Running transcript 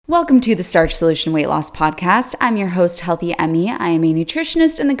Welcome to the Starch Solution Weight Loss Podcast. I'm your host, Healthy Emmy. I am a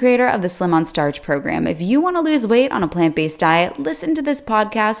nutritionist and the creator of the Slim on Starch program. If you want to lose weight on a plant-based diet, listen to this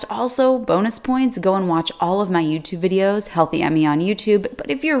podcast. Also, bonus points, go and watch all of my YouTube videos, Healthy Emmy on YouTube. But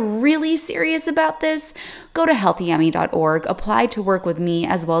if you're really serious about this, go to healthyemmy.org, apply to work with me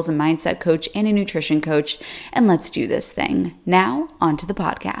as well as a mindset coach and a nutrition coach, and let's do this thing. Now, on to the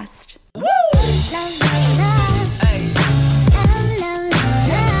podcast. Woo!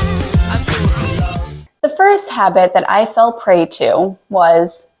 The first habit that I fell prey to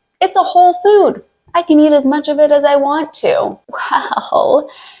was, it's a whole food. I can eat as much of it as I want to. Well,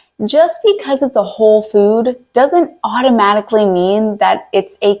 just because it's a whole food doesn't automatically mean that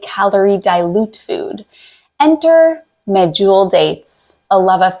it's a calorie dilute food. Enter medjool dates, a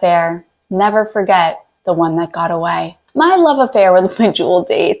love affair. Never forget the one that got away. My love affair with medjool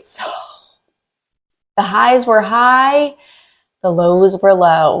dates. The highs were high. The lows were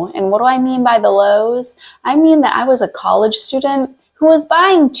low. And what do I mean by the lows? I mean that I was a college student who was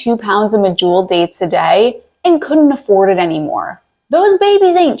buying 2 pounds of medjool dates a day and couldn't afford it anymore. Those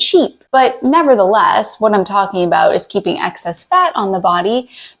babies ain't cheap. But nevertheless, what I'm talking about is keeping excess fat on the body.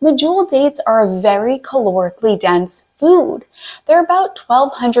 Medjool dates are a very calorically dense food. They're about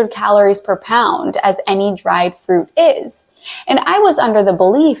 1,200 calories per pound, as any dried fruit is. And I was under the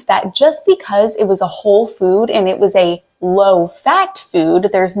belief that just because it was a whole food and it was a low-fat food,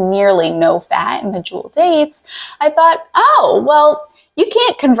 there's nearly no fat in medjool dates, I thought, oh, well, you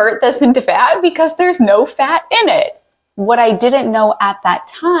can't convert this into fat because there's no fat in it. What I didn't know at that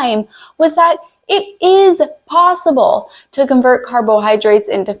time was that it is possible to convert carbohydrates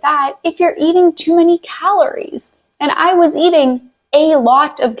into fat if you're eating too many calories. And I was eating a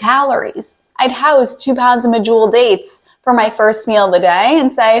lot of calories. I'd house 2 pounds of medjool dates for my first meal of the day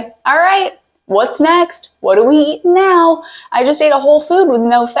and say, all right, what's next? What do we eat now? I just ate a whole food with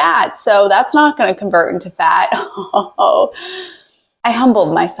no fat, so that's not going to convert into fat. I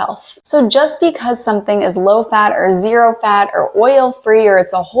humbled myself. So just because something is low fat or zero fat or oil free or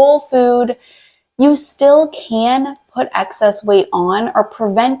it's a whole food, you still can put excess weight on or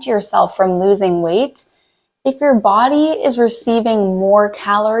prevent yourself from losing weight if your body is receiving more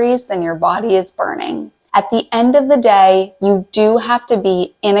calories than your body is burning. At the end of the day, you do have to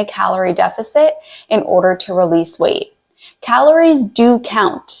be in a calorie deficit in order to release weight. Calories do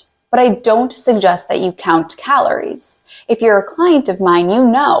count, but I don't suggest that you count calories. If you're a client of mine, you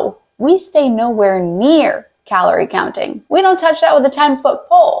know we stay nowhere near calorie counting. We don't touch that with a 10-foot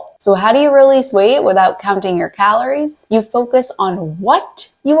pole. So how do you release weight without counting your calories? You focus on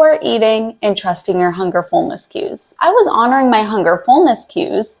what you are eating and trusting your hunger fullness cues. I was honoring my hunger fullness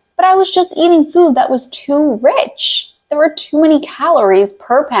cues, but I was just eating food that was too rich. There were too many calories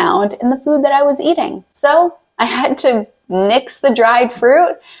per pound in the food that I was eating. So I had to nix the dried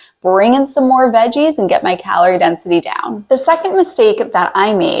fruit, bring in some more veggies, and get my calorie density down. The second mistake that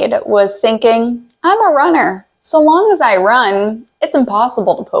I made was thinking, I'm a runner. So long as I run, it's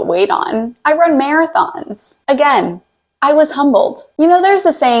impossible to put weight on. I run marathons. Again, I was humbled. You know, there's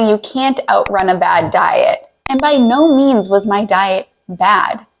the saying, you can't outrun a bad diet. And by no means was my diet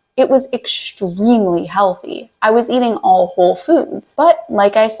bad. It was extremely healthy. I was eating all whole foods. But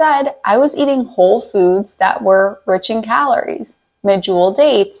like I said, I was eating whole foods that were rich in calories. Medjool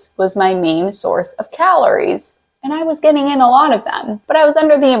dates was my main source of calories, and I was getting in a lot of them. But I was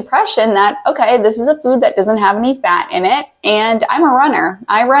under the impression that, okay, this is a food that doesn't have any fat in it, and I'm a runner.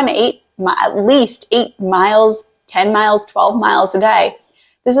 I run at least 8 miles, 10 miles, 12 miles a day.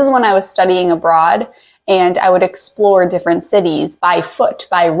 This is when I was studying abroad, and I would explore different cities by foot,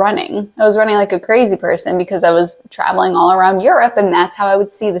 by running. I was running like a crazy person because I was traveling all around Europe, and that's how I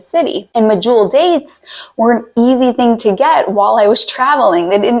would see the city. And medjool dates were an easy thing to get while I was traveling.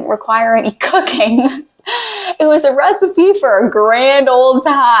 They didn't require any cooking. It was a recipe for a grand old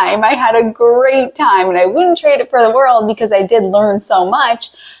time. I had a great time, and I wouldn't trade it for the world because I did learn so much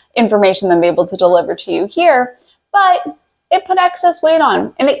information that I'm able to deliver to you here. But it put excess weight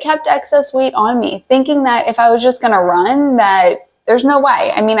on, and it kept excess weight on me, thinking that if I was just going to run, that there's no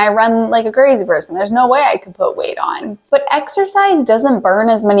way. I mean, I run like a crazy person. There's no way I could put weight on. But exercise doesn't burn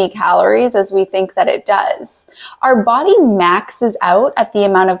as many calories as we think that it does. Our body maxes out at the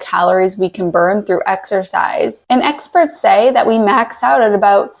amount of calories we can burn through exercise. And experts say that we max out at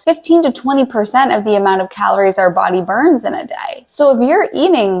about 15 to 20% of the amount of calories our body burns in a day. So if you're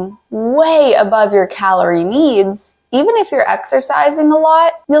eating way above your calorie needs, even if you're exercising a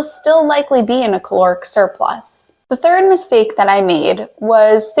lot, you'll still likely be in a caloric surplus. The third mistake that I made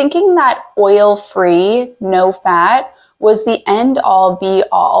was thinking that oil-free, no fat was the end-all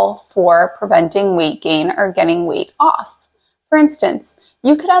be-all for preventing weight gain or getting weight off. For instance,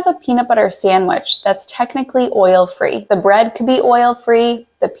 You could have a peanut butter sandwich that's technically oil-free. The bread could be oil-free,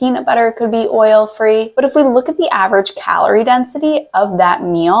 the peanut butter could be oil-free, but if we look at the average calorie density of that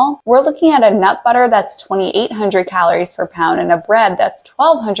meal, we're looking at a nut butter that's 2,800 calories per pound and a bread that's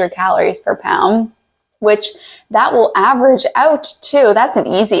 1,200 calories per pound, which that will average out to, that's an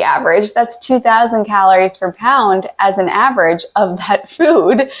easy average, that's 2,000 calories per pound as an average of that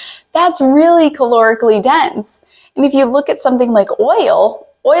food. That's really calorically dense. And if you look at something like oil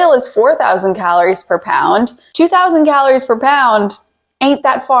is 4,000 calories per pound. 2,000 calories per pound ain't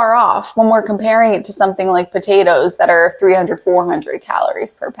that far off when we're comparing it to something like potatoes that are 300, 400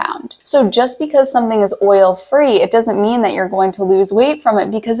 calories per pound. So just because something is oil-free, it doesn't mean that you're going to lose weight from it,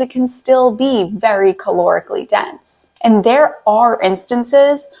 because it can still be very calorically dense. And there are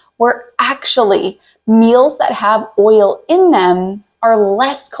instances where actually meals that have oil in them are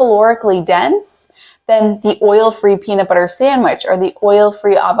less calorically dense than the oil-free peanut butter sandwich or the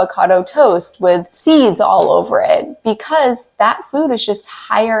oil-free avocado toast with seeds all over it, because that food is just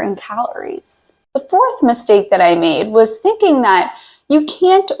higher in calories. The fourth mistake that I made was thinking that you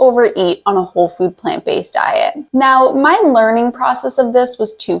can't overeat on a whole food plant-based diet. Now, my learning process of this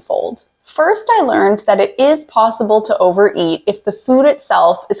was twofold. First, I learned that it is possible to overeat if the food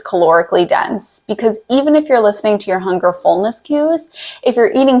itself is calorically dense, because even if you're listening to your hunger fullness cues, if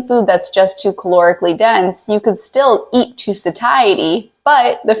you're eating food that's just too calorically dense, you could still eat to satiety,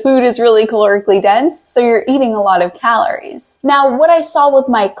 but the food is really calorically dense, so you're eating a lot of calories. Now, what I saw with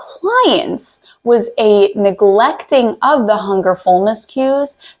my clients was a neglecting of the hunger fullness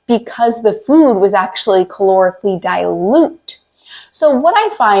cues because the food was actually calorically dilute. So what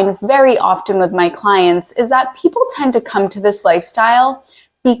I find very often with my clients is that people tend to come to this lifestyle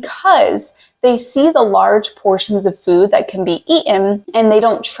because they see the large portions of food that can be eaten and they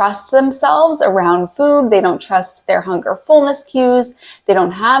don't trust themselves around food. They don't trust their hunger fullness cues. They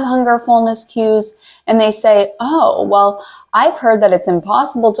don't have hunger fullness cues. And they say, oh, well, I've heard that it's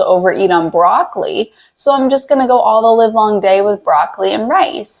impossible to overeat on broccoli, so I'm just going to go all the live long day with broccoli and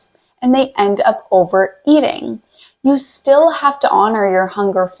rice. And they end up overeating. You still have to honor your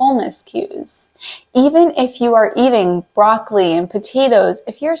hunger fullness cues. Even if you are eating broccoli and potatoes,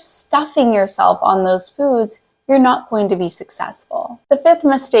 if you're stuffing yourself on those foods, you're not going to be successful. The fifth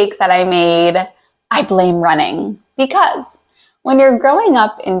mistake that I made, I blame running. Because when you're growing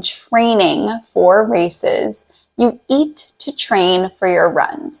up in training for races, you eat to train for your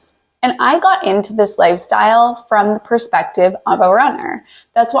runs. And I got into this lifestyle from the perspective of a runner.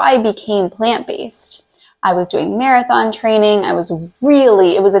 That's why I became plant-based. I was doing marathon training. It was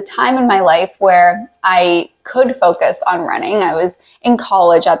a time in my life where I could focus on running. I was in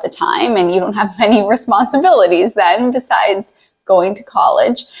college at the time, and you don't have many responsibilities then besides going to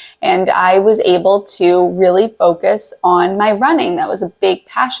college. And I was able to really focus on my running. That was a big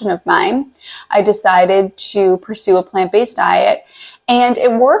passion of mine. I decided to pursue a plant-based diet, and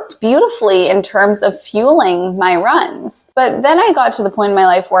it worked beautifully in terms of fueling my runs. But then I got to the point in my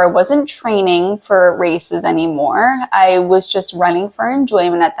life where I wasn't training for races anymore. I was just running for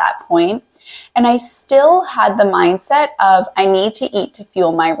enjoyment at that point. And I still had the mindset of I need to eat to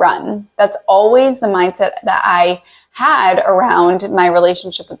fuel my run. That's always the mindset that I had around my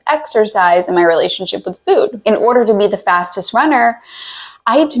relationship with exercise and my relationship with food. In order to be the fastest runner,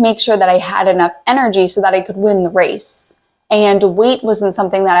 I had to make sure that I had enough energy so that I could win the race. And weight wasn't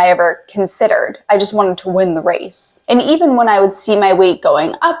something that I ever considered. I just wanted to win the race. And even when I would see my weight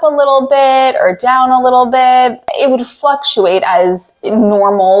going up a little bit or down a little bit, it would fluctuate as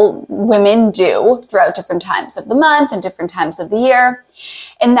normal women do throughout different times of the month and different times of the year.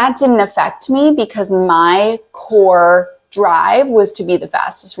 And that didn't affect me because my core drive was to be the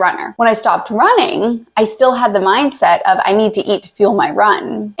fastest runner. When I stopped running, I still had the mindset of I need to eat to fuel my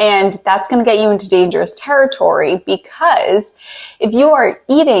run. And that's going to get you into dangerous territory, because if you are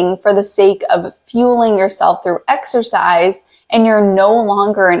eating for the sake of fueling yourself through exercise and you're no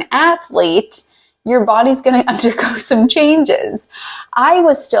longer an athlete, your body's going to undergo some changes. I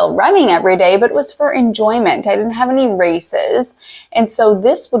was still running every day, but it was for enjoyment. I didn't have any races. And so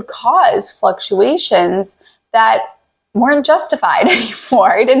this would cause fluctuations that weren't justified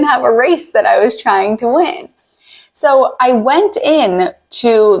anymore. I didn't have a race that I was trying to win. So I went in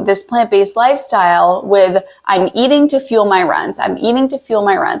to this plant-based lifestyle with I'm eating to fuel my runs. I'm eating to fuel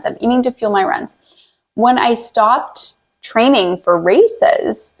my runs. I'm eating to fuel my runs. When I stopped training for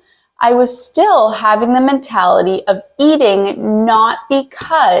races, I was still having the mentality of eating not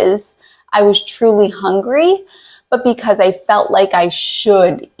because I was truly hungry, but because I felt like I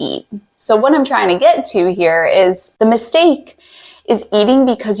should eat. So what I'm trying to get to here is the mistake is eating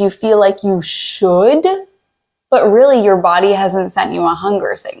because you feel like you should but really your body hasn't sent you a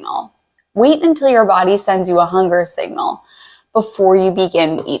hunger signal. Wait until your body sends you a hunger signal before you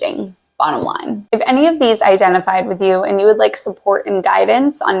begin eating. Bottom line. If any of these identified with you and you would like support and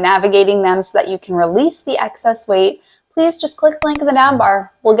guidance on navigating them so that you can release the excess weight, please just click the link in the down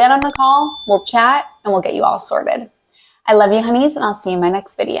bar. We'll get on a call, we'll chat, and we'll get you all sorted. I love you, honeys, and I'll see you in my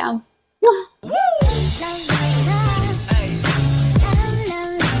next video.